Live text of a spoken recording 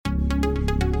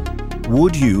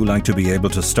Would you like to be able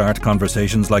to start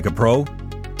conversations like a pro?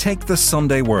 Take the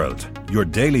Sunday World, your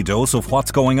daily dose of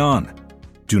what's going on.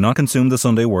 Do not consume the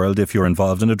Sunday World if you're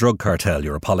involved in a drug cartel,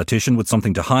 you're a politician with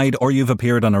something to hide, or you've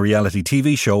appeared on a reality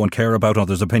TV show and care about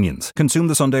others' opinions. Consume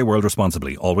the Sunday World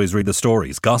responsibly. Always read the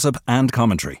stories, gossip and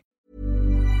commentary.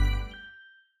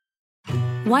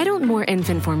 Why don't more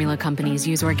infant formula companies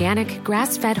use organic,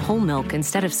 grass-fed whole milk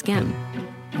instead of skim?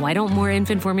 Why don't more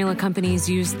infant formula companies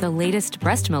use the latest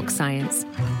breast milk science?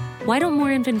 Why don't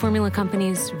more infant formula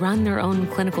companies run their own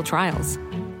clinical trials?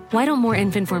 Why don't more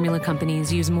infant formula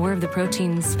companies use more of the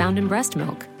proteins found in breast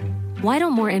milk? Why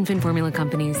don't more infant formula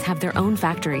companies have their own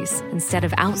factories instead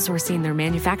of outsourcing their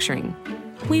manufacturing?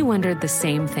 We wondered the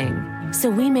same thing. So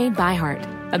we made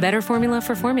ByHeart, a better formula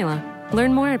for formula.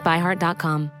 Learn more at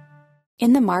byheart.com.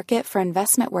 In the market for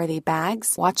investment-worthy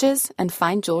bags, watches, and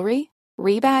fine jewelry,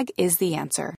 Rebag is the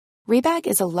answer. Rebag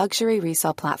is a luxury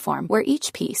resale platform where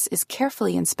each piece is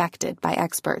carefully inspected by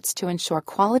experts to ensure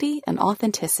quality and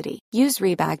authenticity. Use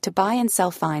Rebag to buy and sell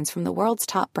finds from the world's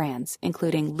top brands,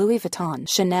 including Louis Vuitton,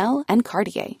 Chanel, and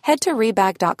Cartier. Head to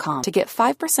Rebag.com to get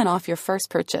 5% off your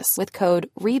first purchase with code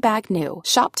REBAGNEW.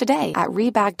 Shop today at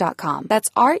Rebag.com.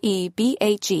 That's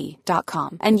REBAG.com.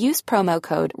 And use promo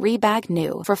code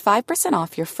REBAGNEW for 5%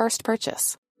 off your first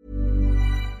purchase.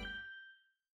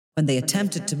 When they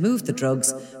attempted to move the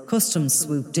drugs, customs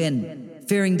swooped in,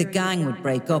 fearing the gang would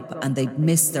break up and they'd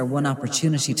miss their one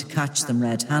opportunity to catch them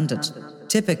red-handed.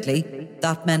 Typically,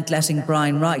 that meant letting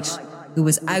Brian Wright, who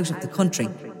was out of the country,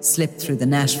 slip through the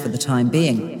net for the time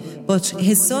being. But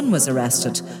his son was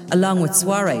arrested, along with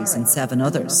Suarez and 7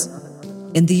 others.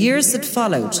 In the years that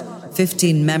followed,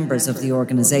 15 members of the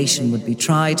organisation would be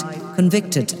tried,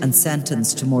 convicted and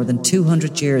sentenced to more than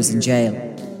 200 years in jail.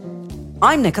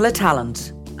 I'm Nicola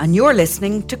Tallant, and you're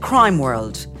listening to Crime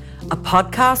World, a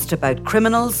podcast about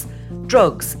criminals,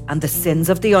 drugs and the sins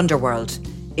of the underworld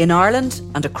in Ireland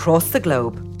and across the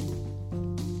globe.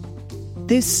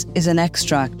 This is an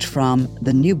extract from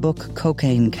the new book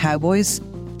Cocaine Cowboys,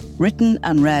 written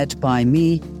and read by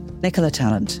me, Nicola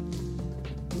Tallant.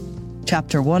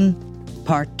 Chapter 1,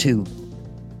 Part 2.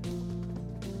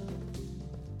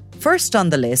 First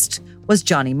on the list was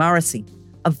Johnny Morrissey,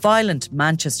 a violent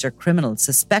Manchester criminal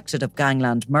suspected of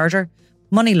gangland murder,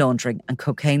 money laundering and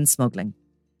cocaine smuggling.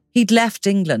 He'd left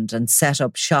England and set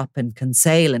up shop in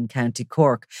Kinsale in County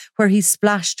Cork, where he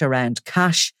splashed around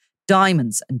cash,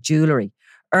 diamonds and jewellery,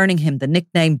 earning him the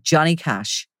nickname Johnny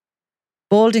Cash.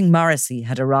 Balding Morrissey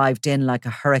had arrived in like a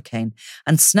hurricane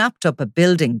and snapped up a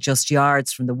building just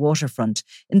yards from the waterfront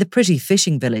in the pretty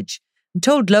fishing village and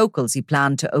told locals he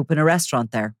planned to open a restaurant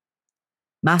there.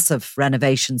 Massive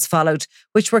renovations followed,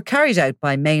 which were carried out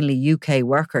by mainly UK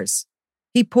workers.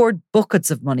 He poured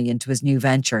buckets of money into his new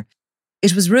venture.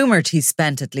 It was rumoured he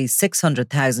spent at least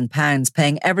 £600,000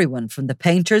 paying everyone from the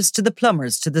painters to the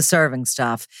plumbers to the serving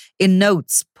staff in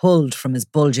notes pulled from his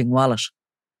bulging wallet.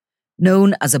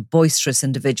 Known as a boisterous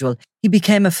individual, he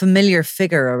became a familiar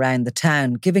figure around the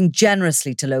town, giving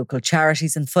generously to local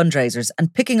charities and fundraisers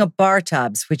and picking up bar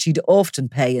tabs which he'd often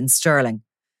pay in sterling.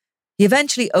 He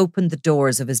eventually opened the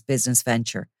doors of his business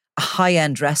venture, a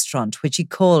high-end restaurant which he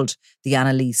called the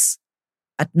Annalise.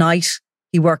 At night,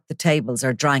 he worked the tables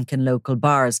or drank in local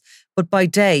bars, but by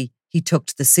day he took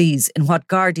to the seas in what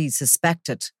Gardaí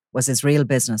suspected was his real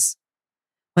business.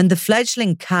 When the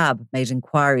fledgling CAB made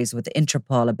inquiries with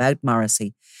Interpol about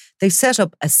Morrissey, they set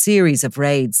up a series of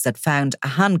raids that found a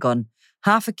handgun,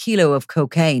 half a kilo of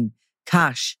cocaine,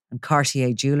 cash and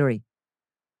Cartier jewellery.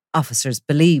 Officers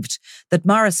believed that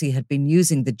Morrissey had been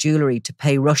using the jewellery to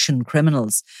pay Russian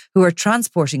criminals who were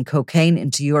transporting cocaine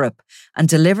into Europe and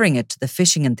delivering it to the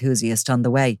fishing enthusiast on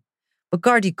the way. But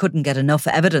Gardaí couldn't get enough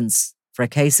evidence for a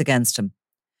case against him.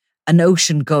 An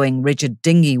ocean-going rigid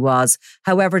dinghy was,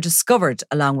 however, discovered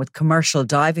along with commercial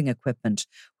diving equipment,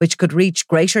 which could reach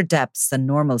greater depths than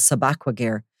normal sub-aqua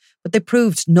gear, but they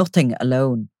proved nothing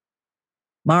alone.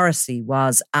 Morrissey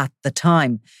was, at the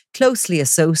time, closely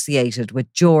associated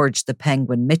with George the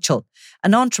Penguin Mitchell,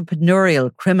 an entrepreneurial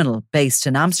criminal based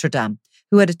in Amsterdam,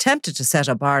 who had attempted to set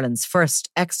up Ireland's first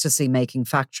ecstasy-making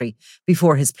factory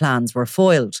before his plans were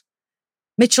foiled.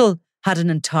 Mitchell had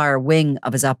an entire wing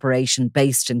of his operation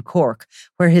based in Cork,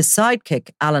 where his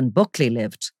sidekick, Alan Buckley,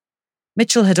 lived.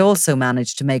 Mitchell had also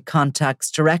managed to make contacts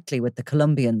directly with the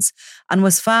Colombians and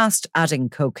was fast adding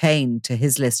cocaine to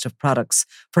his list of products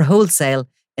for wholesale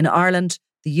in Ireland,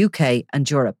 the UK and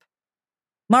Europe.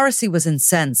 Morrissey was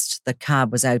incensed that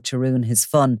CAB was out to ruin his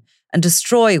fun and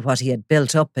destroy what he had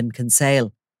built up in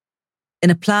Kinsale. In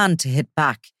a plan to hit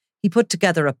back, he put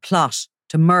together a plot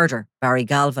to murder Barry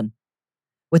Galvin.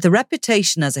 With a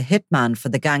reputation as a hitman for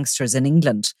the gangsters in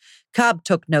England, Cab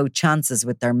took no chances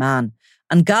with their man,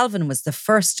 and Galvin was the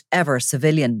first ever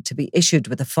civilian to be issued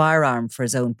with a firearm for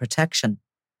his own protection.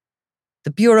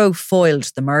 The Bureau foiled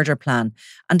the murder plan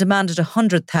and demanded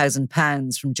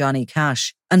 £100,000 from Johnny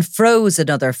Cash and froze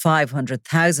another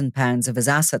 £500,000 of his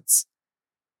assets.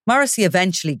 Morrissey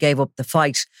eventually gave up the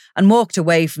fight and walked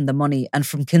away from the money and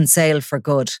from Kinsale for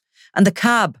good, and the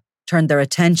Cab turned their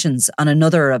attentions on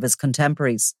another of his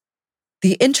contemporaries.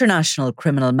 The international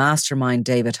criminal mastermind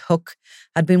David Hook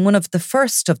had been one of the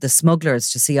first of the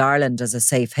smugglers to see Ireland as a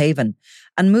safe haven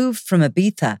and moved from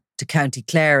Ibiza to County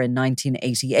Clare in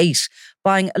 1988,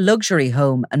 buying a luxury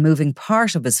home and moving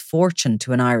part of his fortune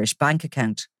to an Irish bank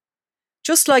account.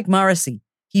 Just like Morrissey,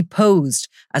 he posed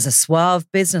as a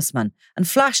suave businessman and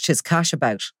flashed his cash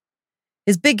about.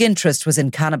 His big interest was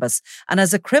in cannabis, and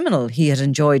as a criminal he had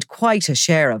enjoyed quite a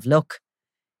share of luck.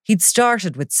 He'd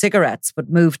started with cigarettes but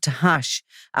moved to hash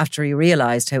after he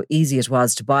realised how easy it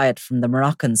was to buy it from the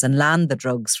Moroccans and land the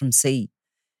drugs from sea.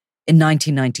 In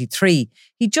 1993,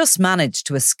 he just managed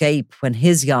to escape when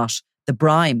his yacht, the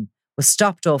Brime, was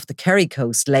stopped off the Kerry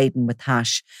coast laden with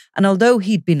hash, and although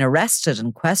he'd been arrested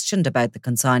and questioned about the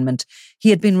consignment,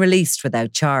 he had been released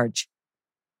without charge.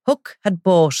 Hook had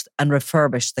bought and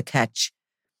refurbished the Ketch,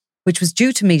 which was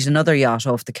due to meet another yacht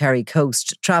off the Kerry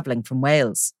coast travelling from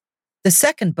Wales. The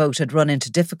second boat had run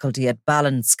into difficulty at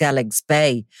Ballinskelligs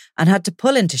Bay and had to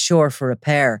pull into shore for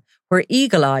repair, where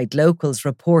eagle-eyed locals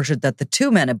reported that the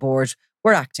two men aboard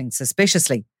were acting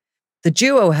suspiciously. The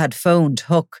duo had phoned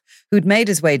Hook, who'd made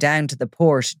his way down to the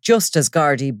port just as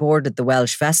Gardaí boarded the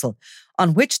Welsh vessel,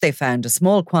 on which they found a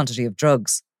small quantity of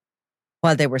drugs.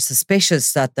 While they were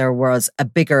suspicious that there was a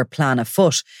bigger plan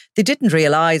afoot, they didn't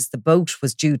realise the boat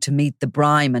was due to meet the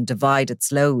Brime and divide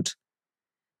its load.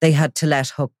 They had to let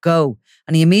Hook go,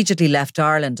 and he immediately left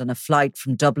Ireland on a flight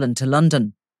from Dublin to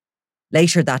London.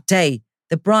 Later that day,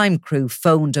 the Brime crew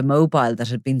phoned a mobile that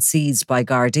had been seized by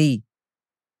Gardaí.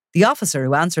 The officer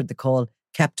who answered the call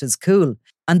kept his cool,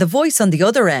 and the voice on the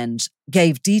other end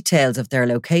gave details of their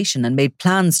location and made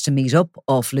plans to meet up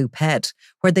off Loop Head,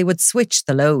 where they would switch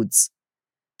the loads.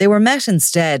 They were met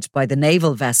instead by the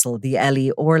naval vessel, the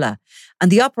L.E. Orla, and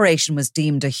the operation was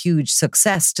deemed a huge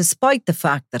success despite the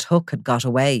fact that Hook had got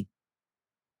away.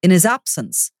 In his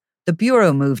absence, the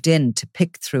Bureau moved in to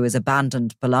pick through his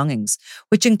abandoned belongings,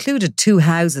 which included 2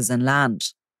 houses and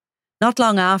land. Not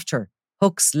long after,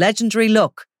 Hook's legendary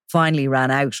luck finally ran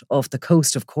out off the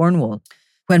coast of Cornwall,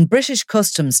 when British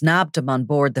Customs nabbed him on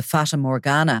board the Fata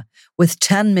Morgana with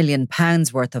 £10 million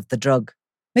worth of the drug.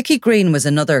 Mickey Green was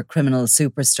another criminal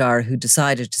superstar who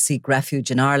decided to seek refuge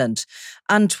in Ireland,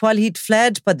 and while he'd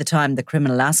fled by the time the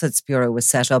Criminal Assets Bureau was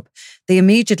set up, they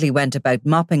immediately went about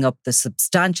mopping up the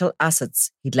substantial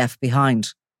assets he'd left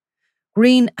behind.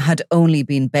 Green had only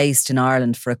been based in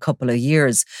Ireland for a couple of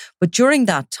years, but during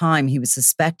that time he was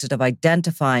suspected of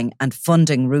identifying and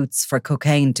funding routes for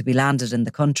cocaine to be landed in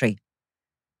the country.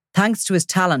 Thanks to his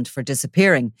talent for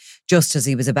disappearing, just as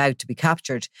he was about to be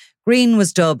captured, Green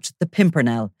was dubbed the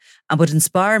Pimpernel and would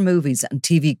inspire movies and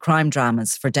TV crime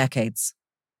dramas for decades.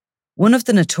 One of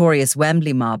the notorious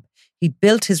Wembley mob, he'd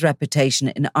built his reputation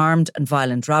in armed and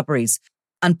violent robberies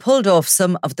and pulled off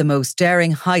some of the most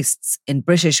daring heists in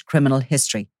British criminal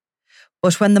history.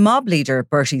 But when the mob leader,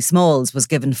 Bertie Smalls, was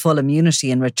given full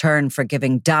immunity in return for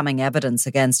giving damning evidence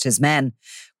against his men,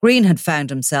 Green had found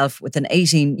himself with an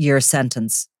 18-year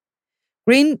sentence.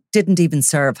 Green didn't even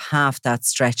serve half that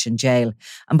stretch in jail,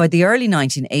 and by the early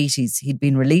 1980s he'd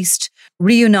been released,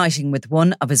 reuniting with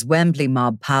one of his Wembley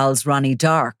mob pals, Ronnie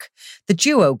Dark, the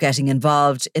duo getting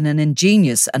involved in an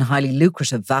ingenious and highly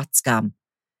lucrative VAT scam.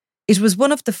 It was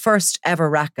one of the first ever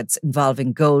rackets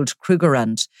involving gold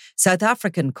Krugerrand, South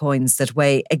African coins that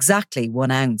weigh exactly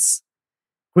 1 ounce.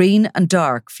 Green and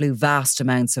Dark flew vast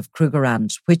amounts of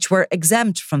Krugerrand, which were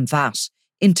exempt from VAT,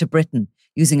 into Britain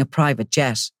using a private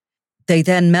jet. They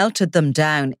then melted them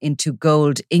down into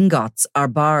gold ingots or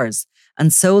bars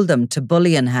and sold them to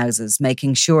bullion houses,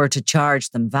 making sure to charge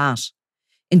them VAT.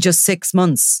 In just 6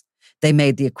 months, they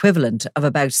made the equivalent of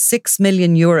about €6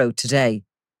 million today.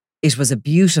 It was a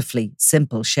beautifully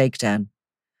simple shakedown.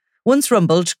 Once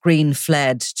rumbled, Green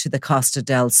fled to the Costa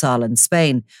del Sol in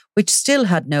Spain, which still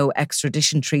had no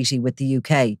extradition treaty with the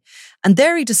UK, and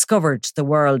there he discovered the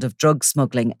world of drug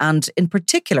smuggling and, in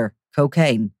particular,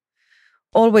 cocaine.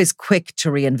 Always quick to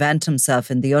reinvent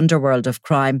himself in the underworld of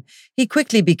crime, he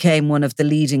quickly became one of the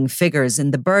leading figures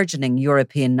in the burgeoning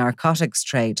European narcotics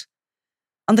trade.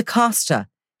 On the Costa,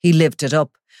 he lived it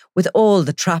up, with all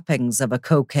the trappings of a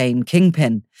cocaine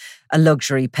kingpin: a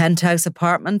luxury penthouse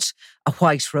apartment, a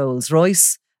white Rolls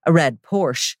Royce, a red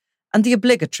Porsche, and the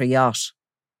obligatory yacht.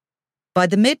 By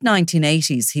the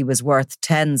mid-1980s, he was worth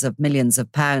tens of millions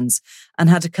of pounds and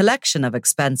had a collection of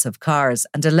expensive cars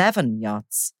and 11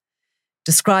 yachts.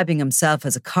 Describing himself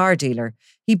as a car dealer,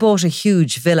 he bought a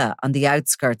huge villa on the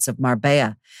outskirts of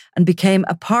Marbella and became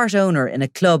a part owner in a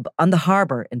club on the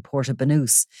harbour in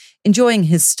Porto-Banús, enjoying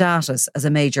his status as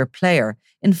a major player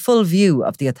in full view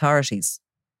of the authorities.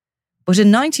 But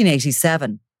in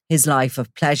 1987, his life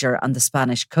of pleasure on the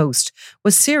Spanish coast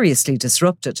was seriously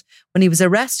disrupted when he was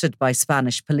arrested by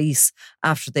Spanish police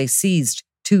after they seized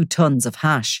 2 tons of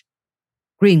hash.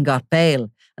 Green got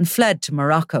bail and fled to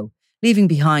Morocco, leaving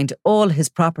behind all his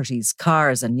properties,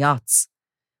 cars and yachts.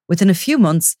 Within a few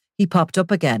months, he popped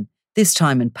up again, this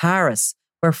time in Paris,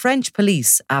 where French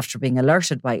police, after being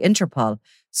alerted by Interpol,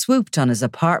 swooped on his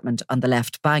apartment on the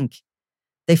left bank.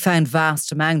 They found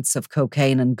vast amounts of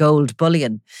cocaine and gold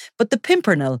bullion, but the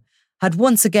Pimpernel had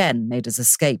once again made his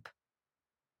escape.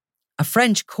 A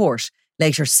French court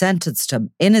later sentenced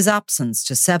him, in his absence,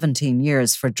 to 17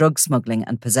 years for drug smuggling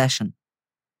and possession.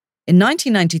 In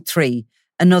 1993,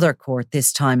 another court,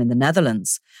 this time in the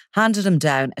Netherlands, handed him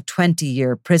down a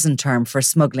 20-year prison term for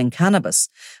smuggling cannabis,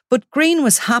 but Green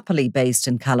was happily based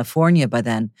in California by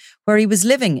then, where he was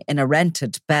living in a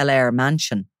rented Bel Air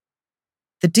mansion.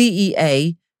 The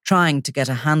DEA, trying to get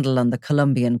a handle on the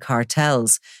Colombian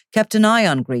cartels, kept an eye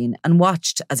on Green and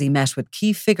watched as he met with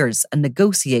key figures and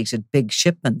negotiated big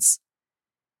shipments.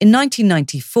 In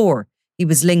 1994, he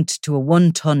was linked to a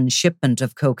 1-ton shipment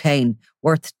of cocaine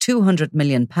worth £200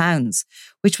 million,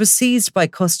 which was seized by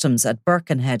customs at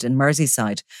Birkenhead in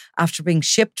Merseyside after being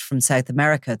shipped from South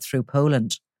America through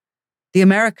Poland. The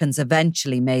Americans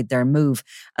eventually made their move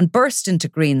and burst into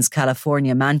Green's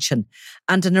California mansion,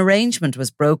 and an arrangement was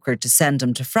brokered to send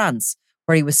him to France,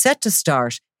 where he was set to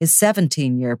start his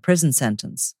 17-year prison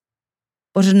sentence.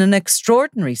 But in an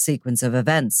extraordinary sequence of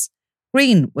events,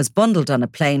 Green was bundled on a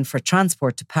plane for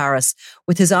transport to Paris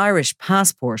with his Irish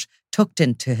passport tucked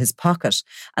into his pocket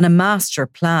and a master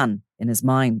plan in his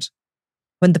mind.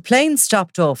 When the plane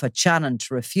stopped off at Shannon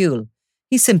to refuel,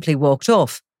 he simply walked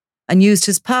off and used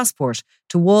his passport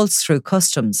to waltz through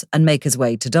customs and make his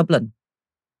way to Dublin.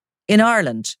 In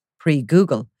Ireland,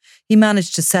 pre-Google, he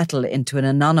managed to settle into an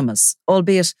anonymous,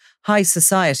 albeit high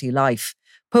society life,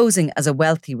 posing as a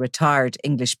wealthy retired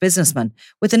English businessman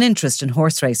with an interest in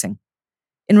horse racing.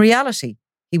 In reality,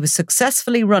 he was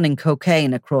successfully running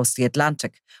cocaine across the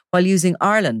Atlantic while using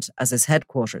Ireland as his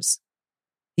headquarters.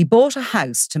 He bought a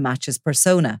house to match his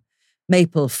persona.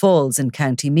 Maple Falls in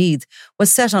County Meath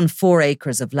was set on 4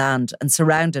 acres of land and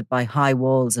surrounded by high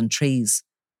walls and trees.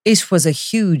 It was a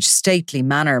huge, stately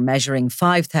manor measuring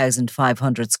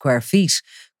 5,500 square feet,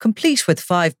 complete with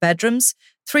 5 bedrooms,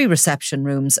 3 reception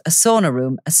rooms, a sauna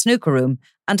room, a snooker room,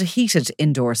 and a heated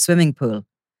indoor swimming pool.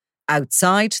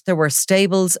 Outside, there were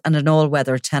stables and an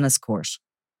all-weather tennis court.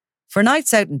 For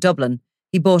nights out in Dublin,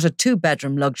 he bought a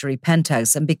 2-bedroom luxury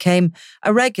penthouse and became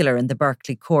a regular in the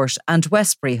Berkeley Court and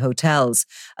Westbury hotels,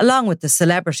 along with the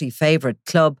celebrity favourite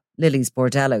club Lily's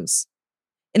Bordellos.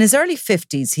 In his early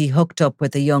 50s, he hooked up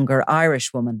with a younger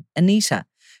Irish woman, Anita,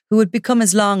 who would become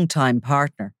his long-time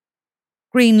partner.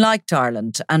 Green liked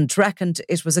Ireland and reckoned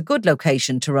it was a good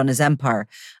location to run his empire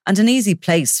and an easy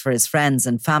place for his friends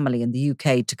and family in the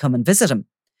UK to come and visit him.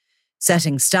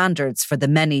 Setting standards for the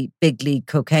many big-league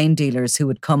cocaine dealers who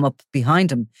would come up behind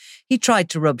him, he tried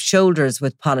to rub shoulders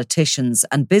with politicians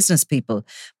and business people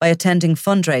by attending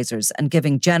fundraisers and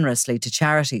giving generously to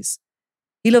charities.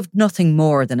 He loved nothing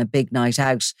more than a big night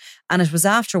out, and it was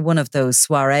after one of those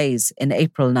soirees in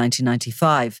April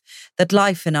 1995 that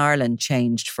life in Ireland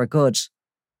changed for good.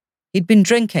 He'd been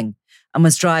drinking and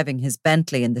was driving his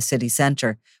Bentley in the city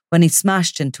centre when he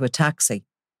smashed into a taxi.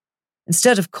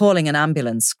 Instead of calling an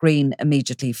ambulance, Green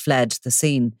immediately fled the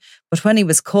scene, but when he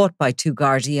was caught by 2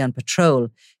 Gardaí on patrol,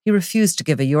 he refused to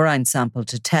give a urine sample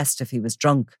to test if he was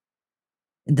drunk.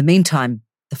 In the meantime,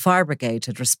 the fire brigade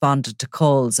had responded to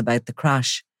calls about the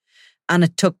crash, and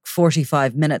it took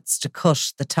 45 minutes to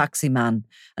cut the taxi man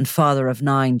and father of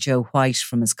 9, Joe White,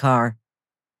 from his car.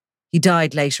 He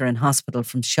died later in hospital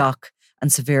from shock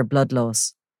and severe blood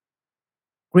loss.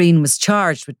 Green was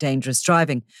charged with dangerous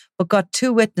driving, but got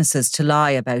 2 witnesses to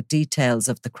lie about details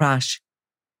of the crash.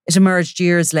 It emerged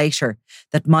years later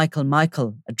that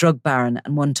Michael, a drug baron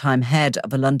and one-time head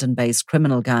of a London-based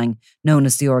criminal gang known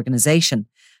as the Organisation,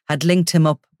 had linked him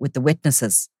up with the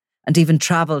witnesses and even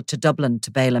travelled to Dublin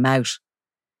to bail him out.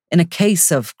 In a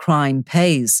case of crime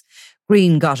pays,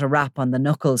 Green got a rap on the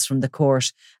knuckles from the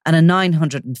court and a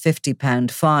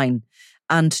 £950 fine,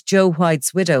 and Joe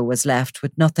White's widow was left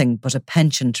with nothing but a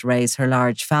pension to raise her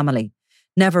large family,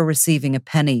 never receiving a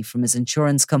penny from his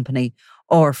insurance company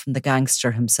or from the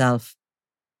gangster himself.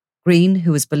 Green,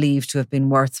 who was believed to have been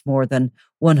worth more than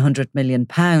 £100 million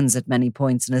at many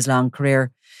points in his long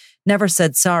career, never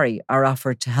said sorry or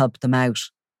offered to help them out.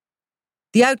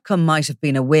 The outcome might have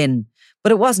been a win,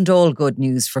 but it wasn't all good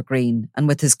news for Green, and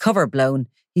with his cover blown,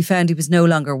 he found he was no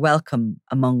longer welcome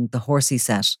among the horsey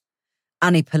set.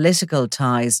 Any political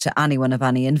ties to anyone of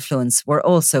any influence were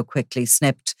also quickly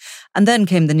snipped, and then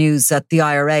came the news that the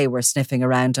IRA were sniffing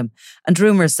around him, and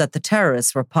rumours that the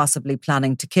terrorists were possibly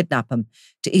planning to kidnap him,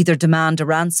 to either demand a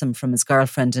ransom from his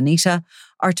girlfriend Anita,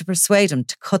 or to persuade him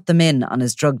to cut them in on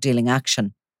his drug-dealing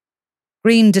action.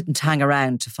 Green didn't hang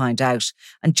around to find out,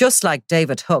 and just like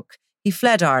David Hook, he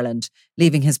fled Ireland,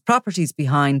 leaving his properties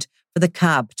behind for the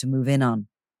cab to move in on.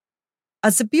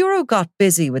 As the Bureau got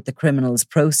busy with the criminals'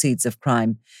 proceeds of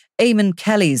crime, Eamon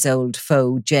Kelly's old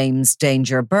foe, James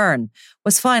Danger Byrne,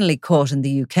 was finally caught in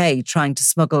the UK trying to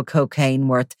smuggle cocaine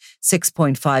worth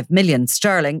 £6.5 million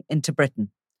into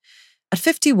Britain. At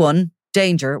 51,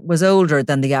 Danger was older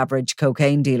than the average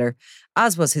cocaine dealer,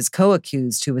 as was his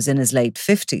co-accused who was in his late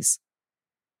 50s.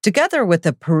 Together with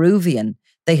a Peruvian,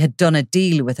 they had done a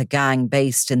deal with a gang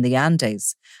based in the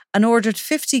Andes and ordered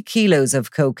 50 kilos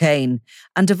of cocaine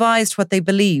and devised what they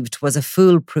believed was a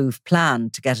foolproof plan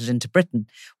to get it into Britain,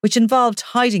 which involved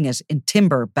hiding it in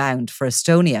timber bound for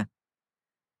Estonia.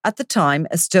 At the time,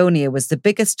 Estonia was the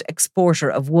biggest exporter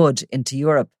of wood into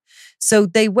Europe, so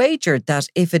they wagered that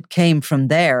if it came from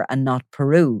there and not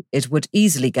Peru, it would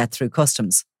easily get through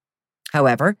customs.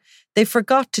 However, they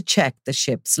forgot to check the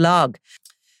ship's log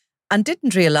and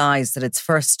didn't realise that its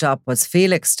first stop was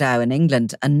Felixstowe in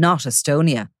England and not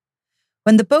Estonia.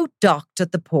 When the boat docked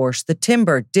at the port, the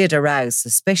timber did arouse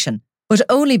suspicion, but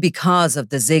only because of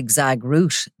the zigzag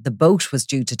route the boat was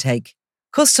due to take.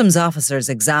 Customs officers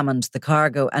examined the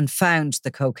cargo and found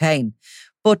the cocaine,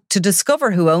 but to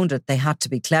discover who owned it, they had to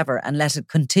be clever and let it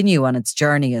continue on its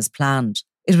journey as planned.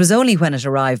 It was only when it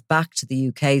arrived back to the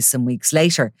UK some weeks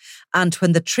later, and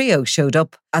when the trio showed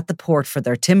up at the port for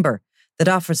their timber, that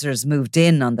officers moved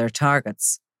in on their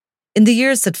targets. In the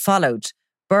years that followed,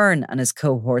 Byrne and his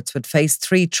cohorts would face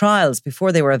 3 trials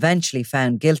before they were eventually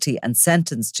found guilty and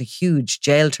sentenced to huge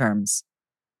jail terms.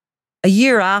 A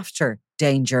year after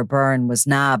Danger Byrne was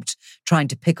nabbed trying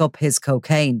to pick up his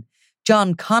cocaine,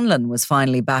 John Conlon was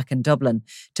finally back in Dublin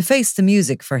to face the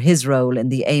music for his role in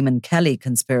the Eamon Kelly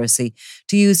conspiracy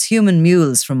to use human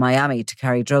mules from Miami to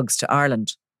carry drugs to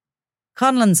Ireland.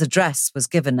 Conlon's address was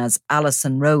given as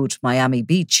Allison Road, Miami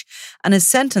Beach, and his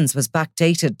sentence was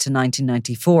backdated to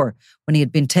 1994 when he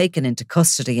had been taken into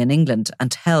custody in England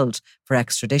and held for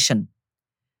extradition.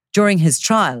 During his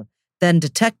trial, then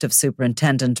Detective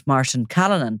Superintendent Martin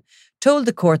Callanan told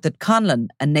the court that Conlon,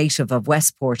 a native of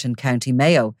Westport in County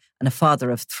Mayo and a father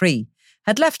of 3,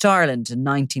 had left Ireland in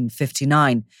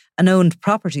 1959 and owned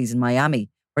properties in Miami,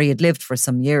 where he had lived for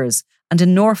some years, and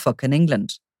in Norfolk in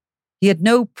England. He had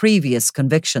no previous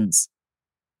convictions.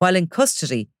 While in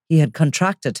custody, he had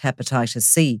contracted hepatitis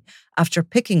C after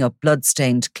picking up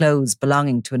blood-stained clothes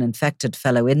belonging to an infected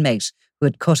fellow inmate who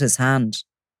had cut his hand.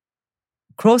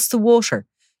 Across the water,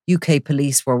 UK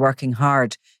police were working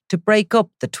hard to break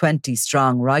up the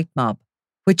 20-strong Right mob,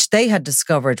 which they had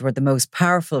discovered were the most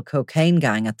powerful cocaine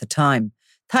gang at the time,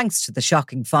 thanks to the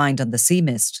shocking find on the Sea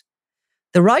Mist.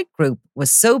 The Right group was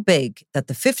so big that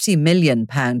the £50 million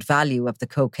value of the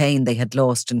cocaine they had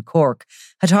lost in Cork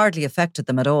had hardly affected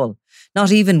them at all,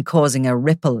 not even causing a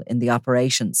ripple in the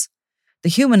operations. The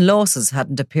human losses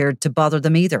hadn't appeared to bother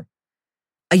them either.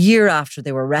 A year after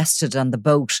they were arrested on the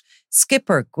boat,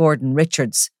 skipper Gordon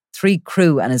Richards, 3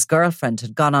 crew and his girlfriend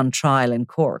had gone on trial in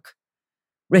Cork.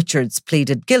 Richards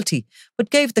pleaded guilty, but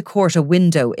gave the court a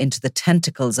window into the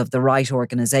tentacles of the Right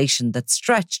organisation that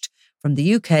stretched from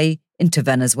the UK into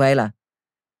Venezuela.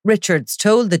 Richards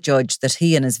told the judge that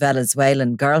he and his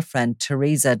Venezuelan girlfriend,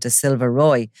 Teresa de Silva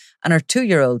Roy, and her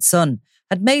 2-year-old son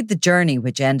had made the journey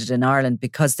which ended in Ireland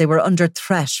because they were under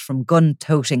threat from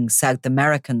gun-toting South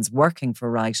Americans working for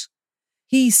Right.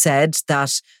 He said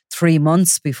that 3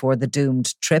 months before the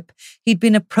doomed trip, he'd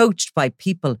been approached by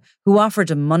people who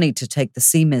offered him money to take the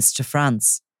Sea Mist to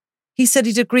France. He said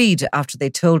he'd agreed after they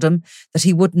told him that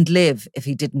he wouldn't live if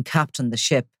he didn't captain the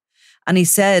ship. And he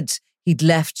said he'd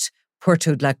left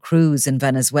Puerto de la Cruz in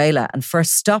Venezuela and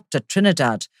first stopped at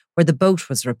Trinidad, where the boat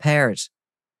was repaired.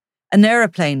 An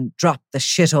aeroplane dropped the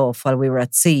shit off while we were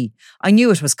at sea. I knew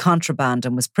it was contraband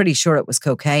and was pretty sure it was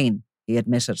cocaine, he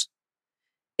admitted.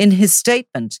 In his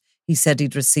statement, he said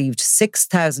he'd received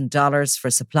 $6,000 for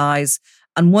supplies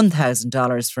and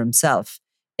 $1,000 for himself,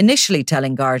 initially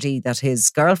telling Gardaí that his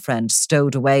girlfriend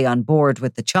stowed away on board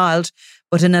with the child,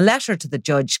 but in a letter to the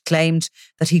judge claimed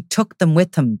that he took them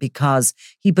with him because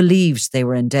he believed they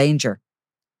were in danger.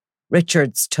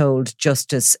 Richards told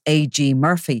Justice A.G.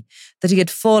 Murphy that he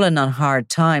had fallen on hard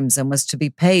times and was to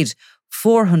be paid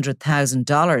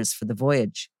 $400,000 for the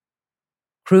voyage.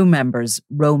 Crew members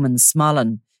Roman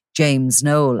Smollen, James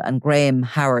Knoll and Graham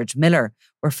Howard Miller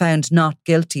were found not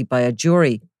guilty by a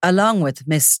jury, along with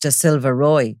Miss Da Silva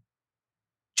Roy.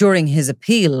 During his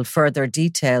appeal, further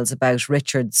details about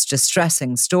Richards'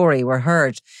 distressing story were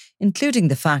heard, including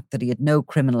the fact that he had no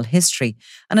criminal history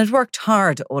and had worked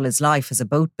hard all his life as a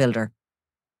boat builder.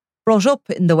 Brought up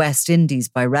in the West Indies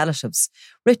by relatives,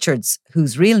 Richards,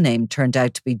 whose real name turned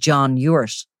out to be John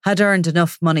Ewart, had earned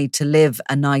enough money to live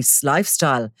a nice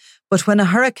lifestyle, but when a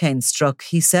hurricane struck,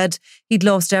 he said he'd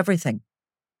lost everything.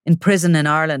 In prison in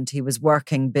Ireland, he was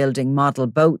working building model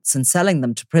boats and selling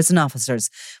them to prison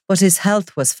officers, but his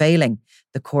health was failing,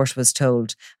 the court was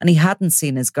told, and he hadn't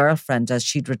seen his girlfriend as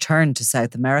she'd returned to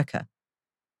South America.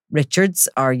 Richards,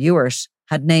 or Ewart,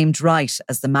 had named Wright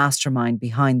as the mastermind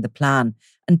behind the plan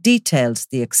and detailed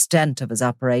the extent of his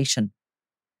operation.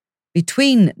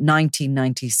 Between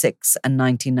 1996 and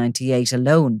 1998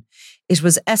 alone, it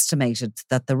was estimated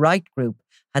that the Wright Group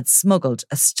had smuggled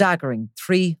a staggering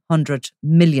 £300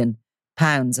 million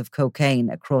of cocaine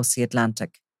across the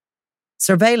Atlantic.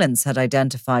 Surveillance had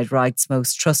identified Wright's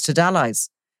most trusted allies,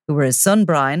 who were his son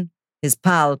Brian, his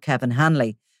pal Kevin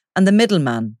Hanley, and the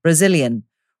middleman, Brazilian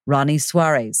Ronnie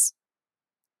Suarez.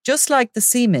 Just like the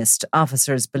sea mist,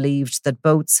 officers believed that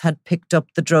boats had picked up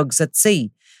the drugs at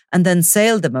sea and then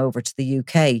sailed them over to the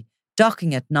UK,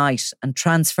 docking at night and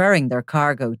transferring their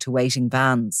cargo to waiting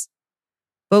vans.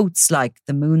 Boats like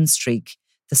the Moonstreak,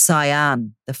 the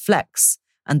Cyan, the Flex,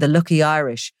 and the Lucky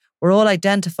Irish were all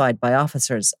identified by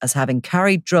officers as having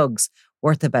carried drugs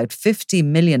worth about £50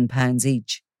 million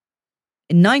each.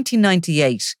 In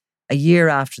 1998, a year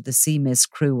after the Sea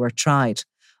Mist crew were tried,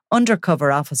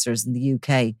 undercover officers in the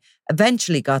UK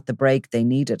eventually got the break they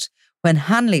needed when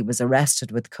Hanley was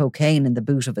arrested with cocaine in the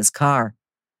boot of his car.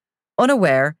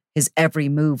 Unaware his every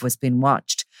move was being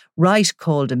watched, Wright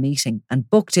called a meeting and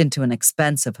booked into an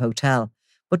expensive hotel,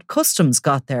 but customs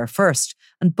got there first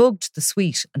and bugged the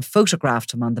suite and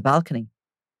photographed him on the balcony.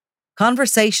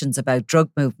 Conversations about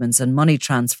drug movements and money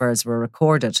transfers were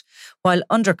recorded, while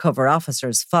undercover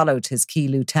officers followed his key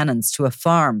lieutenants to a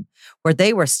farm where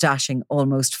they were stashing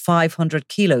almost 500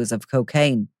 kilos of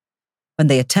cocaine. When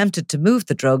they attempted to move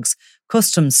the drugs,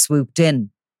 customs swooped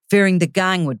in, fearing the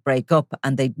gang would break up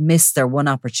and they'd miss their one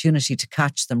opportunity to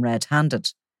catch them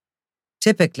red-handed.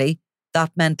 Typically,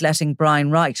 that meant letting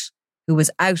Brian Wright, who was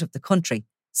out of the country,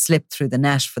 slip through the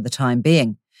net for the time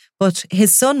being. But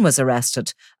his son was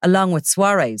arrested, along with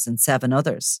Suarez and 7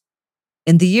 others.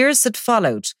 In the years that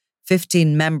followed,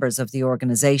 15 members of the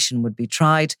organisation would be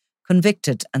tried,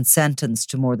 convicted and sentenced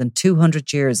to more than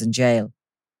 200 years in jail.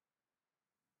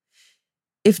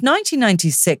 If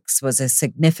 1996 was a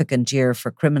significant year for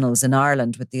criminals in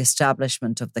Ireland with the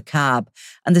establishment of the cab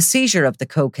and the seizure of the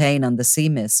cocaine on the Sea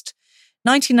Mist,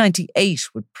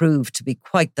 1998 would prove to be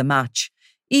quite the match,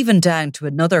 even down to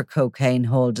another cocaine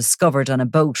haul discovered on a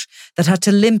boat that had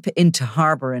to limp into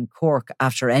harbour in Cork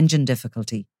after engine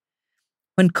difficulty.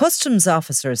 When customs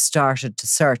officers started to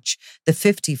search the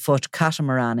 50-foot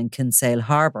catamaran in Kinsale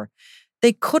Harbour,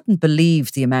 they couldn't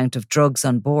believe the amount of drugs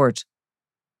on board.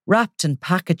 Wrapped in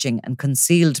packaging and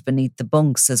concealed beneath the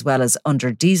bunks as well as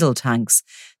under diesel tanks,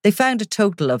 they found a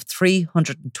total of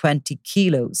 320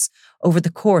 kilos over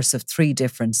the course of 3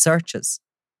 different searches.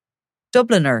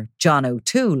 Dubliner John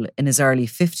O'Toole, in his early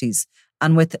 50s,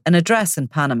 and with an address in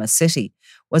Panama City,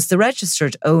 was the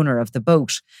registered owner of the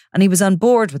boat, and he was on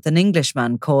board with an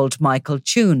Englishman called Michael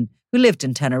Tune, who lived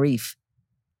in Tenerife.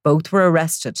 Both were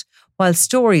arrested, while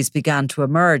stories began to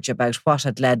emerge about what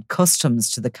had led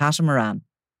customs to the catamaran.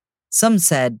 Some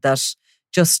said that,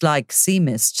 just like Sea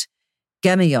Mist,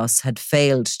 Gemios had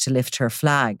failed to lift her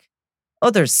flag.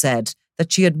 Others said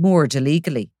that she had moored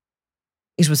illegally.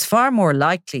 It was far more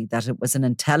likely that it was an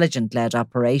intelligent-led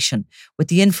operation, with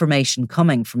the information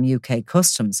coming from UK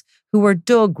customs, who were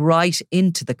dug right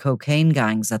into the cocaine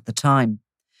gangs at the time.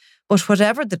 But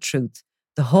whatever the truth,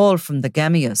 the haul from the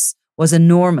Gemios was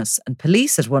enormous, and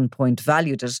police at one point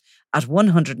valued it at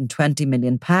 £120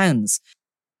 million,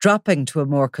 dropping to a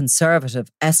more conservative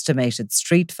estimated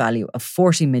street value of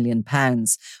 £40 million,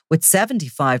 with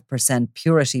 75%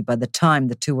 purity by the time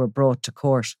the two were brought to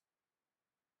court.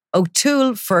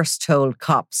 O'Toole first told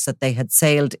cops that they had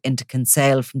sailed into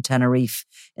Kinsale from Tenerife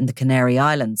in the Canary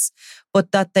Islands,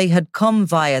 but that they had come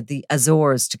via the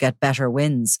Azores to get better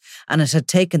winds, and it had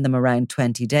taken them around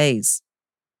 20 days.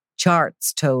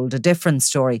 Charts told a different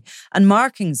story, and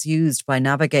markings used by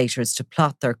navigators to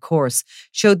plot their course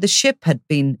showed the ship had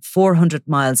been 400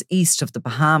 miles east of the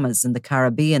Bahamas in the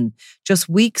Caribbean just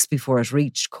weeks before it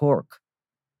reached Cork.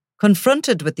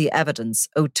 Confronted with the evidence,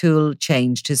 O'Toole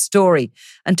changed his story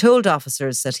and told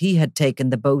officers that he had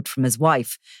taken the boat from his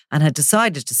wife and had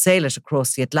decided to sail it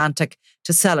across the Atlantic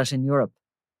to sell it in Europe.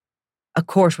 A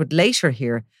court would later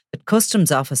hear that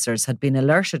customs officers had been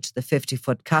alerted to the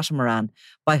 50-foot catamaran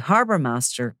by harbour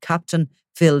master Captain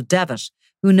Phil Devitt,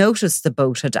 who noticed the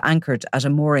boat had anchored at a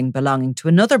mooring belonging to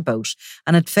another boat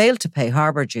and had failed to pay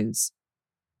harbour dues.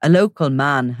 A local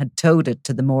man had towed it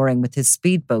to the mooring with his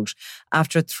speedboat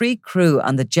after 3 crew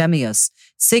on the Gemius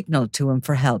signalled to him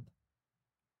for help.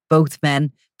 Both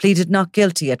men pleaded not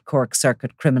guilty at Cork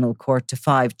Circuit Criminal Court to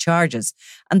 5 charges,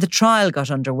 and the trial got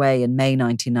underway in May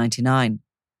 1999.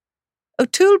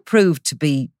 O'Toole proved to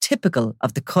be typical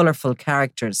of the colourful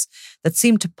characters that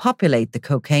seemed to populate the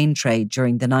cocaine trade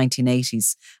during the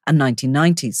 1980s and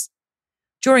 1990s.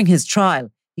 During his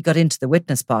trial, he got into the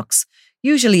witness box,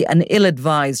 usually an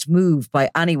ill-advised move by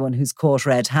anyone who's caught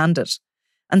red-handed,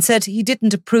 and said he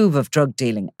didn't approve of drug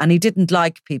dealing and he didn't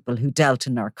like people who dealt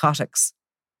in narcotics.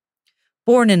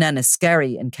 Born in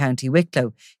Enniskerry in County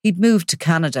Wicklow, he'd moved to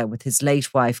Canada with his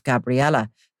late wife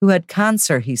Gabriella, who had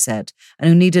cancer, he said, and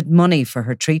who needed money for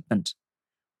her treatment.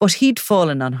 But he'd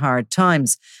fallen on hard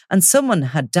times, and someone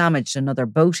had damaged another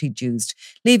boat he'd used,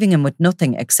 leaving him with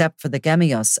nothing except for the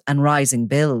Gemios and rising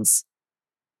bills.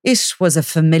 It was a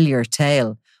familiar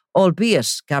tale,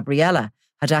 albeit Gabriella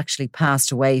had actually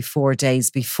passed away 4 days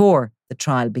before the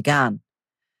trial began.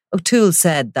 O'Toole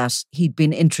said that he'd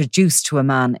been introduced to a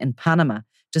man in Panama,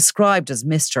 described as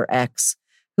Mr. X,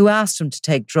 who asked him to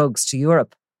take drugs to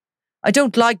Europe. "I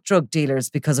don't like drug dealers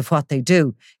because of what they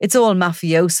do. It's all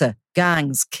mafiosa,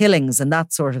 gangs, killings and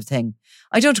that sort of thing.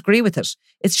 I don't agree with it.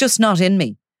 It's just not in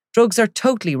me. Drugs are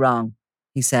totally wrong,"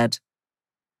 he said.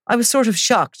 "I was sort of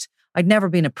shocked. I'd never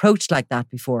been approached like that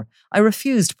before. I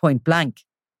refused point blank."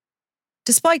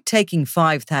 Despite taking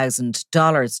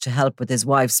 $5,000 to help with his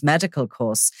wife's medical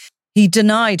costs, he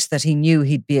denied that he knew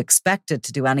he'd be expected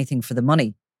to do anything for the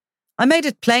money. "I made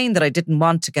it plain that I didn't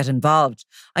want to get involved.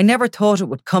 I never thought it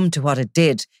would come to what it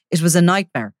did. It was a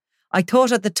nightmare. I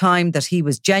thought at the time that he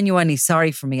was genuinely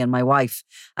sorry for me and my wife,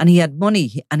 and he had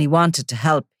money and he wanted to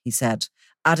help," he said,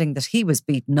 adding that he was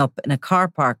beaten up in a car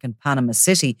park in Panama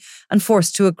City and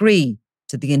forced to agree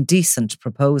to the indecent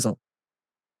proposal.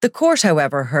 The court,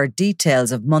 however, heard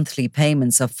details of monthly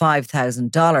payments of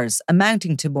 $5,000,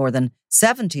 amounting to more than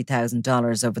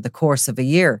 $70,000 over the course of a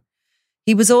year.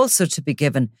 He was also to be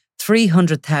given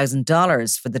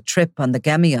 $300,000 for the trip on the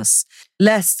Gemius,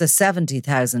 less the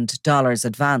 $70,000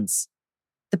 advance.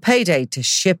 The payday to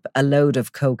ship a load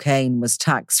of cocaine was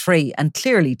tax-free and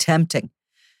clearly tempting.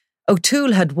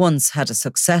 O'Toole had once had a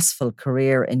successful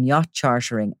career in yacht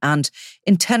chartering, and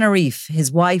in Tenerife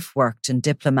his wife worked in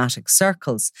diplomatic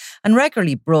circles and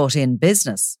regularly brought in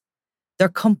business. Their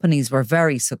companies were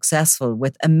very successful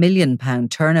with £1 million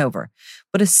turnover,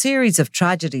 but a series of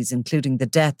tragedies, including the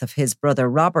death of his brother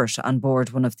Robert on board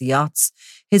one of the yachts,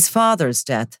 his father's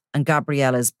death and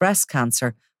Gabriella's breast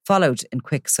cancer, followed in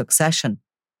quick succession.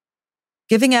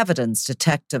 Giving evidence,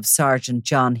 Detective Sergeant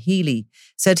John Healy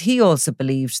said he also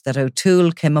believed that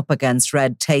O'Toole came up against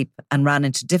red tape and ran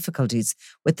into difficulties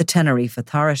with the Tenerife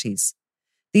authorities.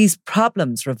 These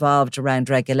problems revolved around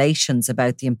regulations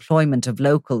about the employment of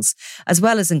locals, as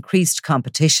well as increased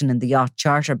competition in the yacht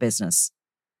charter business.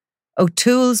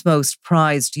 O'Toole's most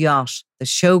prized yacht, the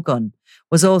Shogun,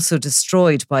 was also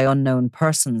destroyed by unknown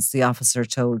persons, the officer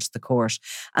told the court,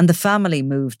 and the family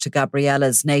moved to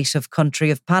Gabriella's native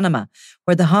country of Panama,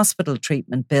 where the hospital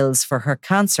treatment bills for her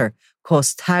cancer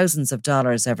cost thousands of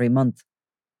dollars every month.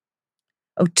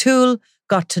 O'Toole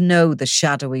got to know the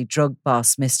shadowy drug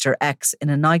boss Mr. X in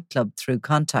a nightclub through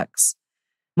contacts.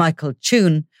 Michael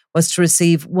Tune was to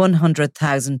receive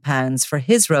 £100,000 for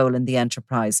his role in the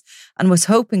enterprise and was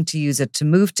hoping to use it to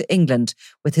move to England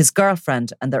with his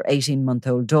girlfriend and their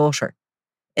 18-month-old daughter.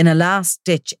 In a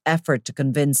last-ditch effort to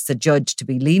convince the judge to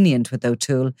be lenient with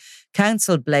O'Toole,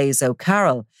 counsel Blaise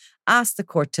O'Carroll asked the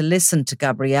court to listen to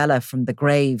Gabriella from the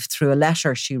grave through a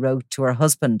letter she wrote to her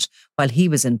husband while he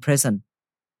was in prison.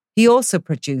 He also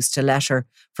produced a letter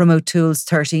from O'Toole's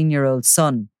 13-year-old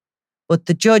son, but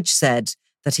the judge said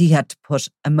that he had to put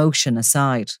emotion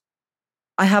aside.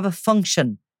 "I have a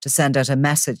function to send out a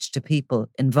message to people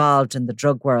involved in the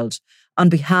drug world on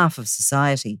behalf of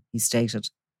society, he stated.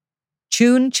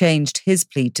 Tune changed his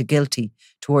plea to guilty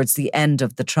towards the end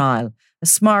of the trial, a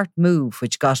smart move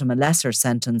which got him a lesser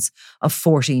sentence of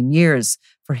 14 years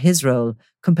for his role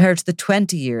compared to the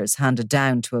 20 years handed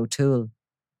down to O'Toole.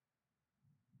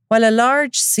 While a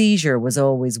large seizure was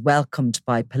always welcomed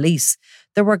by police,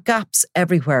 there were gaps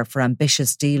everywhere for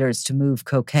ambitious dealers to move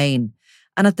cocaine,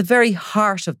 and at the very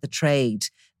heart of the trade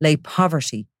lay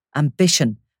poverty,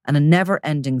 ambition, and a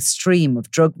never-ending stream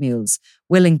of drug mules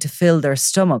willing to fill their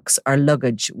stomachs or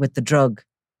luggage with the drug.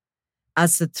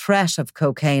 As the threat of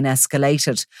cocaine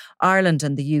escalated, Ireland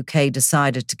and the UK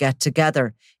decided to get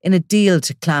together in a deal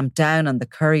to clamp down on the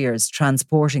couriers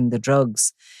transporting the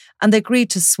drugs, and they agreed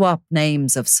to swap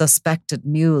names of suspected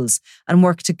mules and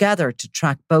work together to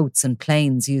track boats and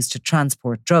planes used to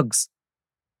transport drugs.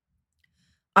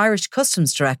 Irish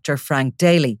Customs Director Frank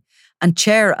Daly and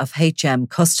Chair of HM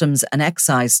Customs and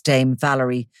Excise Dame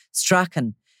Valerie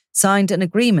Strachan signed an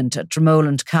agreement at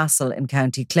Dromoland Castle in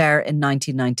County Clare in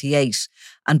 1998,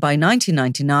 and by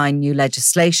 1999 new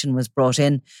legislation was brought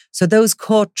in so those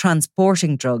caught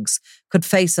transporting drugs could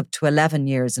face up to 11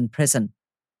 years in prison.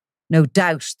 No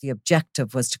doubt the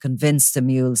objective was to convince the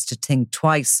mules to think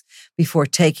twice before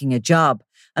taking a job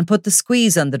and put the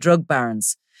squeeze on the drug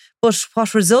barons, but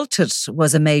what resulted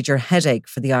was a major headache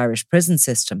for the Irish prison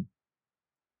system.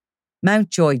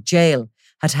 Mountjoy Jail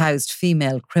had housed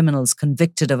female criminals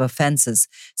convicted of offences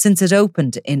since it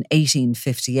opened in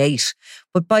 1858,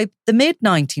 but by the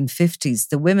mid-1950s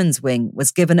the women's wing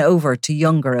was given over to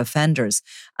younger offenders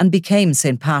and became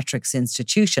St Patrick's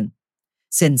Institution.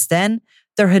 Since then,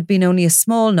 there had been only a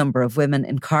small number of women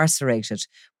incarcerated,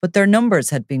 but their numbers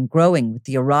had been growing with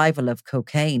the arrival of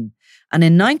cocaine, and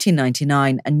in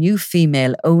 1999 a new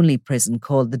female-only prison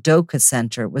called the Doka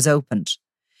Centre was opened.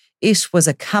 It was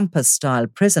a campus-style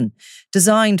prison,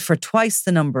 designed for twice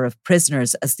the number of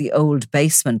prisoners as the old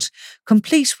basement,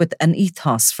 complete with an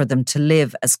ethos for them to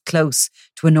live as close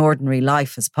to an ordinary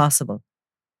life as possible.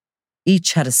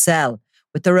 Each had a cell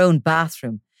with their own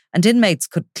bathroom, and inmates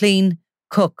could clean,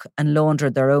 cook and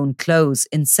launder their own clothes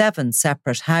in 7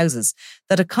 separate houses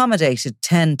that accommodated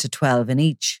 10 to 12 in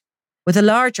each, with a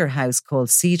larger house called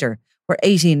Cedar, where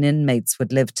 18 inmates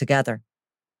would live together.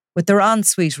 With their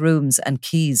ensuite rooms and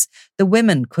keys, the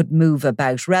women could move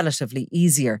about relatively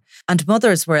easier, and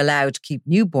mothers were allowed to keep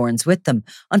newborns with them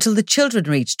until the children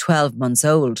reached 12 months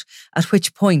old, at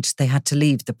which point they had to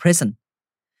leave the prison.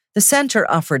 The centre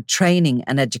offered training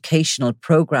and educational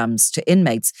programmes to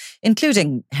inmates,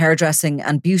 including hairdressing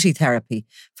and beauty therapy,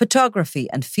 photography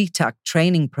and FETAC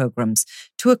training programmes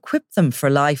to equip them for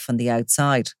life on the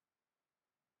outside.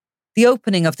 The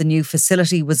opening of the new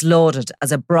facility was lauded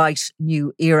as a bright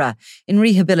new era in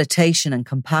rehabilitation and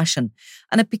compassion,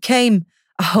 and it became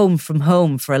a home from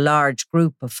home for a large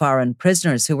group of foreign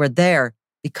prisoners who were there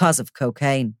because of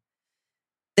cocaine.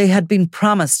 They had been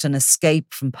promised an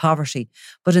escape from poverty,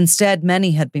 but instead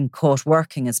many had been caught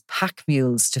working as pack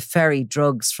mules to ferry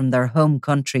drugs from their home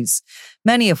countries,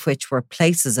 many of which were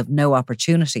places of no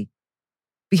opportunity.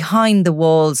 Behind the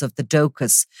walls of the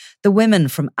Dokas, the women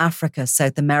from Africa,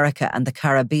 South America and the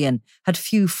Caribbean had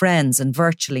few friends and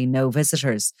virtually no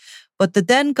visitors, but the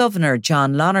then Governor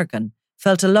John Lonergan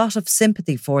felt a lot of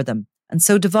sympathy for them and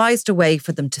so devised a way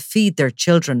for them to feed their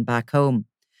children back home.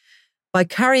 By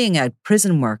carrying out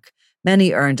prison work,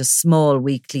 many earned a small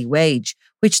weekly wage,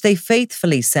 which they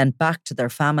faithfully sent back to their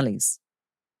families.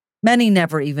 Many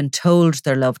never even told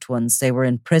their loved ones they were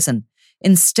in prison,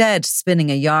 instead spinning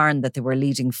a yarn that they were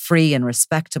leading free and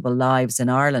respectable lives in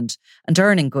Ireland and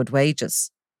earning good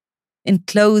wages.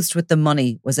 Enclosed with the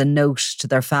money was a note to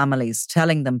their families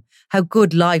telling them how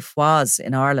good life was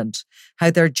in Ireland,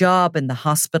 how their job in the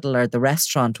hospital or the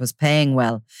restaurant was paying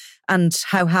well, and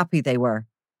how happy they were.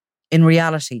 In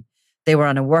reality, they were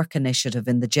on a work initiative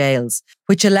in the jails,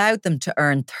 which allowed them to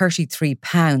earn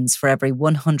 £33 for every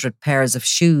 100 pairs of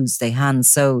shoes they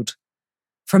hand-sewed.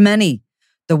 For many,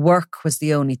 the work was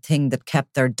the only thing that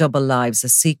kept their double lives a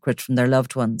secret from their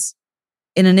loved ones.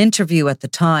 In an interview at the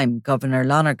time, Governor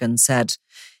Lonergan said,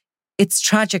 "It's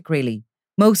tragic, really.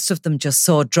 Most of them just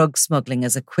saw drug smuggling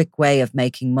as a quick way of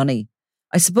making money.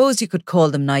 I suppose you could call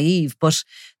them naive, but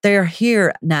they are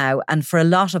here now, and for a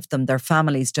lot of them, their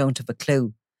families don't have a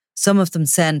clue. Some of them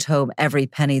send home every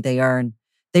penny they earn.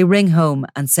 They ring home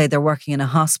and say they're working in a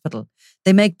hospital.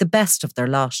 They make the best of their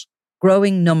lot."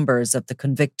 Growing numbers of the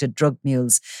convicted drug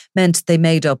mules meant they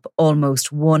made up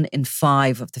almost 1 in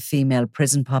 5 of the female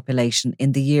prison population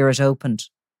in the year it opened.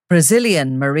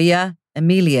 Brazilian Maria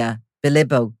Emilia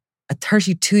Bilibo, a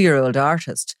 32-year-old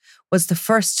artist, was the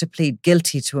first to plead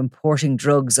guilty to importing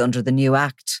drugs under the new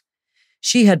act.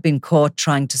 She had been caught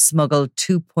trying to smuggle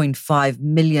 £2.5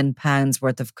 million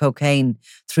worth of cocaine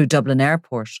through Dublin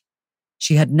Airport.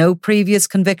 She had no previous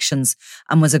convictions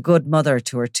and was a good mother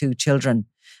to her 2 children,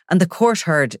 and the court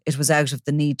heard it was out of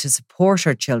the need to support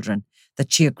her children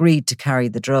that she agreed to carry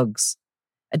the drugs.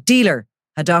 A dealer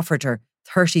had offered her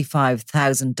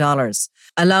 $35,000,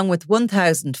 along with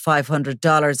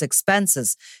 $1,500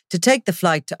 expenses to take the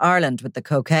flight to Ireland with the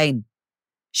cocaine.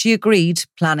 She agreed,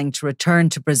 planning to return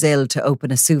to Brazil to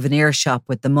open a souvenir shop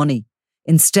with the money.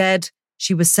 Instead,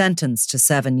 she was sentenced to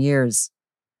 7 years.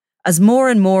 As more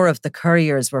and more of the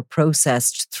couriers were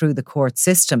processed through the court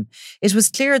system, it was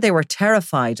clear they were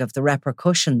terrified of the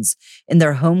repercussions in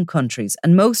their home countries,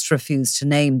 and most refused to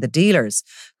name the dealers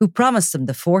who promised them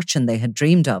the fortune they had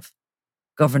dreamed of.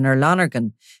 Governor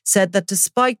Lonergan said that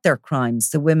despite their crimes,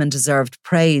 the women deserved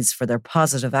praise for their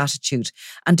positive attitude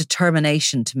and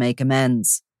determination to make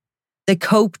amends. They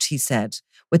coped, he said,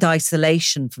 with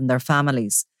isolation from their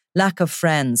families, lack of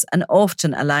friends, and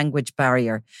often a language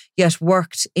barrier, yet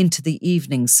worked into the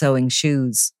evening sewing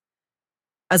shoes.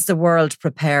 As the world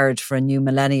prepared for a new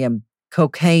millennium,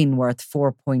 cocaine worth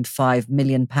 £4.5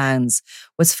 million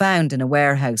was found in a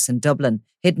warehouse in Dublin,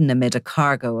 hidden amid a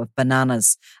cargo of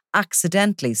bananas,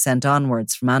 accidentally sent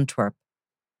onwards from Antwerp.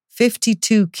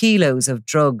 52 kilos of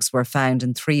drugs were found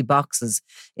in 3 boxes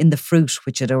in the fruit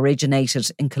which had originated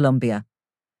in Colombia.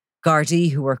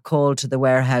 Gardaí, who were called to the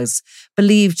warehouse,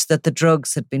 believed that the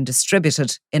drugs had been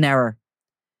distributed in error.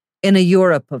 In a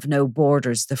Europe of no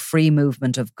borders, the free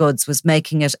movement of goods was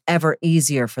making it ever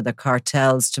easier for the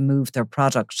cartels to move their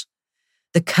product.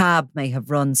 The cab may have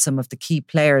run some of the key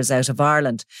players out of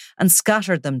Ireland and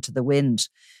scattered them to the wind.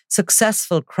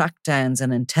 Successful crackdowns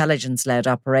and intelligence-led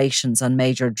operations on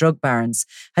major drug barons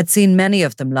had seen many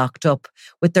of them locked up,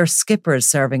 with their skippers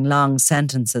serving long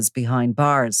sentences behind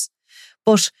bars.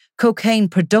 But cocaine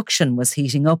production was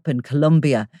heating up in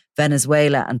Colombia,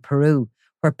 Venezuela and Peru,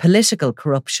 where political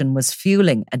corruption was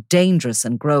fueling a dangerous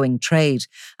and growing trade,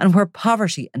 and where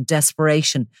poverty and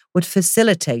desperation would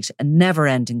facilitate a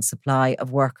never-ending supply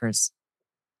of workers.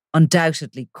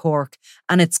 Undoubtedly, Cork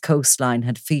and its coastline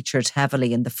had featured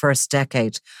heavily in the first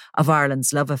decade of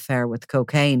Ireland's love affair with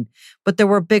cocaine, but there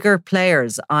were bigger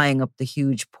players eyeing up the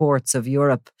huge ports of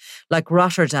Europe, like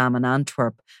Rotterdam and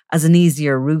Antwerp, as an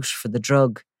easier route for the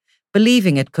drug,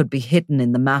 believing it could be hidden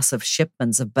in the massive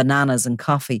shipments of bananas and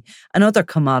coffee and other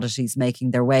commodities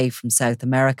making their way from South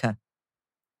America.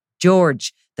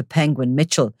 George, the Penguin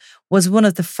Mitchell, was one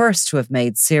of the first to have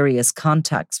made serious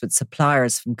contacts with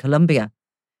suppliers from Colombia.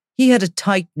 He had a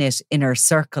tight-knit inner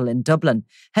circle in Dublin,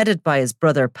 headed by his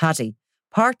brother Paddy,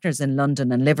 partners in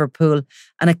London and Liverpool,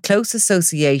 and a close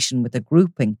association with a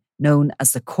grouping known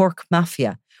as the Cork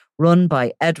Mafia, run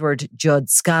by Edward Judd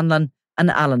Scanlon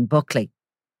and Alan Buckley.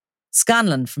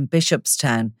 Scanlon from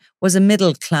Bishopstown was a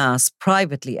middle-class,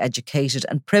 privately educated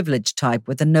and privileged type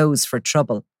with a nose for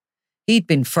trouble. He'd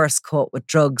been first caught with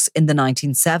drugs in the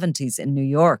 1970s in New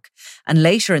York and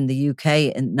later in the UK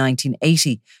in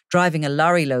 1980, driving a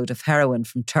lorry load of heroin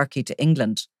from Turkey to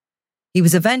England. He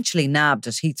was eventually nabbed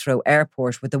at Heathrow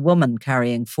Airport with a woman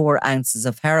carrying 4 ounces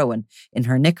of heroin in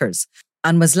her knickers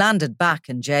and was landed back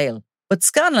in jail. But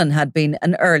Scanlon had been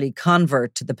an early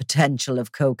convert to the potential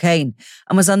of cocaine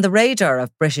and was on the radar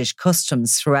of British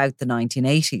customs throughout the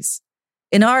 1980s.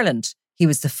 In Ireland, he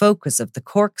was the focus of the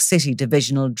Cork City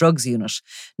Divisional Drugs Unit,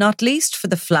 not least for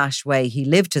the flash way he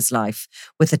lived his life,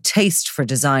 with a taste for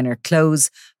designer clothes,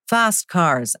 fast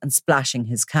cars and splashing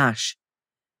his cash.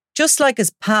 Just like his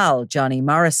pal, Johnny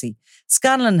Morrissey,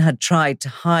 Scanlon had tried to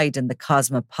hide in the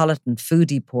cosmopolitan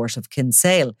foodie port of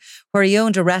Kinsale, where he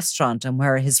owned a restaurant and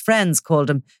where his friends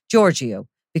called him Giorgio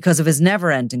because of his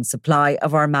never-ending supply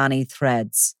of Armani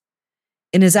threads.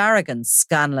 In his arrogance,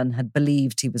 Scanlon had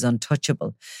believed he was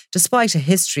untouchable, despite a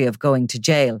history of going to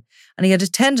jail, and he had a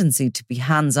tendency to be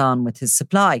hands-on with his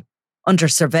supply. Under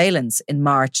surveillance in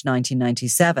March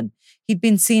 1997, he'd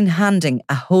been seen handing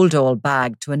a hold-all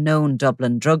bag to a known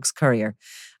Dublin drugs courier,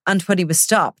 and when he was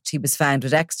stopped, he was found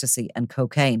with ecstasy and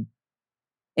cocaine.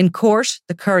 In court,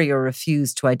 the courier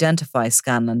refused to identify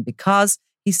Scanlon because,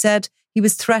 he said, he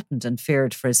was threatened and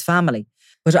feared for his family.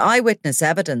 But eyewitness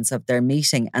evidence of their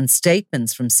meeting and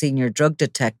statements from senior drug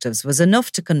detectives was enough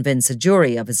to convince a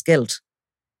jury of his guilt.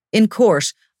 In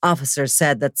court, officers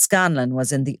said that Scanlon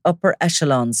was in the upper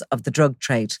echelons of the drug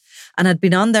trade and had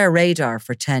been on their radar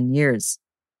for 10 years.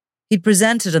 He'd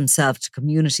presented himself to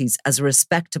communities as a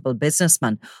respectable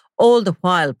businessman, all the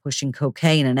while pushing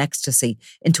cocaine and ecstasy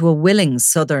into a willing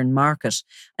southern market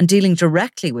and dealing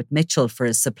directly with Mitchell for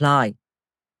his supply.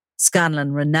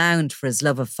 Scanlon, renowned for his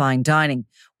love of fine dining,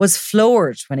 was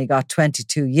floored when he got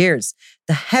 22 years,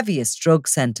 the heaviest drug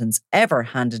sentence ever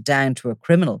handed down to a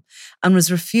criminal, and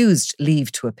was refused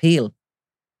leave to appeal.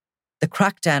 The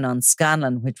crackdown on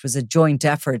Scanlon, which was a joint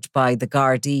effort by the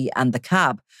Gardaí and the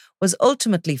Cab, was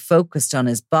ultimately focused on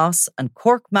his boss and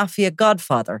Cork Mafia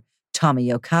godfather,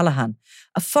 Tommy O'Callaghan,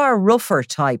 a far rougher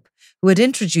type who had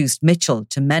introduced Mitchell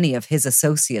to many of his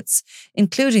associates,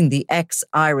 including the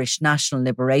ex-Irish National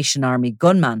Liberation Army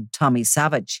gunman Tommy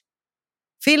Savage.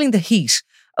 Feeling the heat,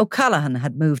 O'Callaghan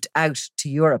had moved out to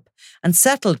Europe and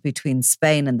settled between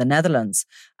Spain and the Netherlands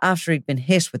after he'd been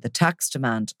hit with a tax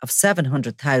demand of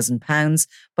 £700,000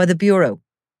 by the Bureau.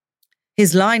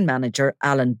 His line manager,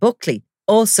 Alan Buckley,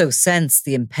 also sensed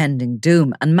the impending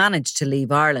doom and managed to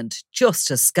leave Ireland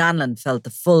just as Scanlon felt the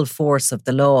full force of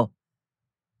the law.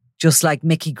 Just like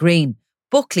Mickey Green,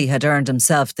 Buckley had earned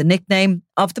himself the nickname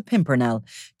of the Pimpernel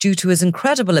due to his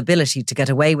incredible ability to get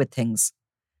away with things.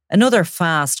 Another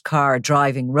fast car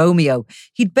driving Romeo,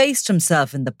 he'd based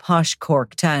himself in the posh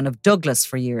Cork town of Douglas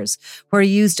for years, where he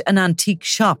used an antique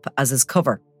shop as his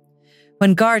cover.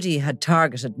 When Gardaí had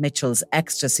targeted Mitchell's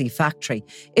ecstasy factory,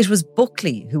 it was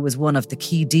Buckley who was one of the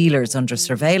key dealers under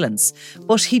surveillance,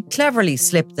 but he'd cleverly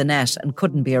slipped the net and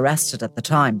couldn't be arrested at the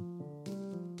time.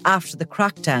 After the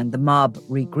crackdown, the mob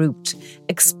regrouped,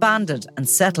 expanded and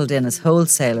settled in as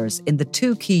wholesalers in the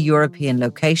two key European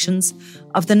locations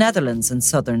of the Netherlands and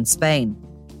southern Spain.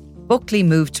 Buckley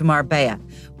moved to Marbella,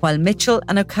 while Mitchell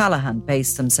and O'Callaghan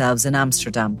based themselves in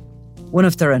Amsterdam. One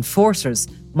of their enforcers,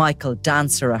 Michael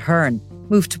Dancer Ahern,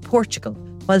 moved to Portugal,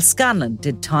 while Scanlon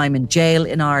did time in jail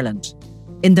in Ireland.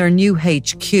 In their new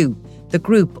HQ, the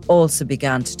group also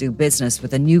began to do business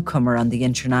with a newcomer on the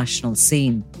international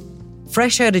scene.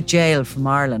 Fresh out of jail from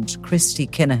Ireland, Christy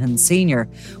Kinahan Sr.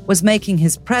 was making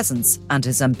his presence and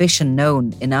his ambition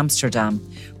known in Amsterdam,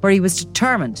 where he was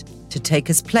determined to take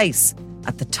his place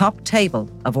at the top table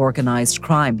of organised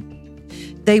crime.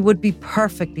 They would be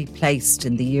perfectly placed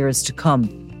in the years to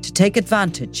come to take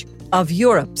advantage of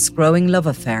Europe's growing love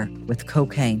affair with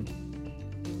cocaine.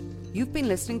 You've been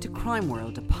listening to Crime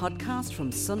World, a podcast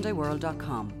from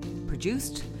SundayWorld.com,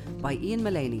 produced by Ian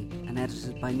Mullaney and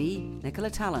edited by me, Nicola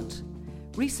Tallant.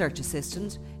 Research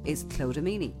assistant is Claude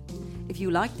Amini. If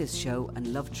you like this show and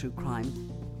love true crime,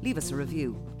 leave us a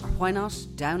review, or why not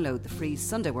download the free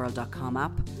SundayWorld.com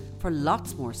app for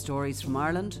lots more stories from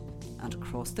Ireland and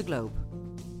across the globe.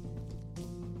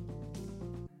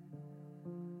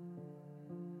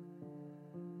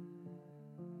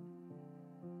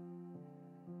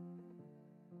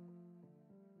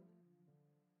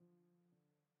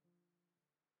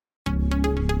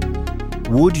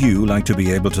 Would you like to be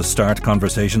able to start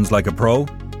conversations like a pro?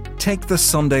 Take the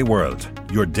Sunday World,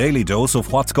 your daily dose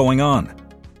of what's going on.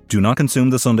 Do not consume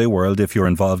the Sunday World if you're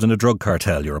involved in a drug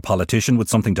cartel, you're a politician with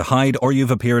something to hide, or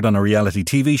you've appeared on a reality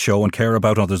TV show and care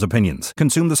about others' opinions.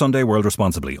 Consume the Sunday World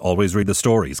responsibly. Always read the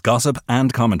stories, gossip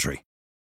and commentary.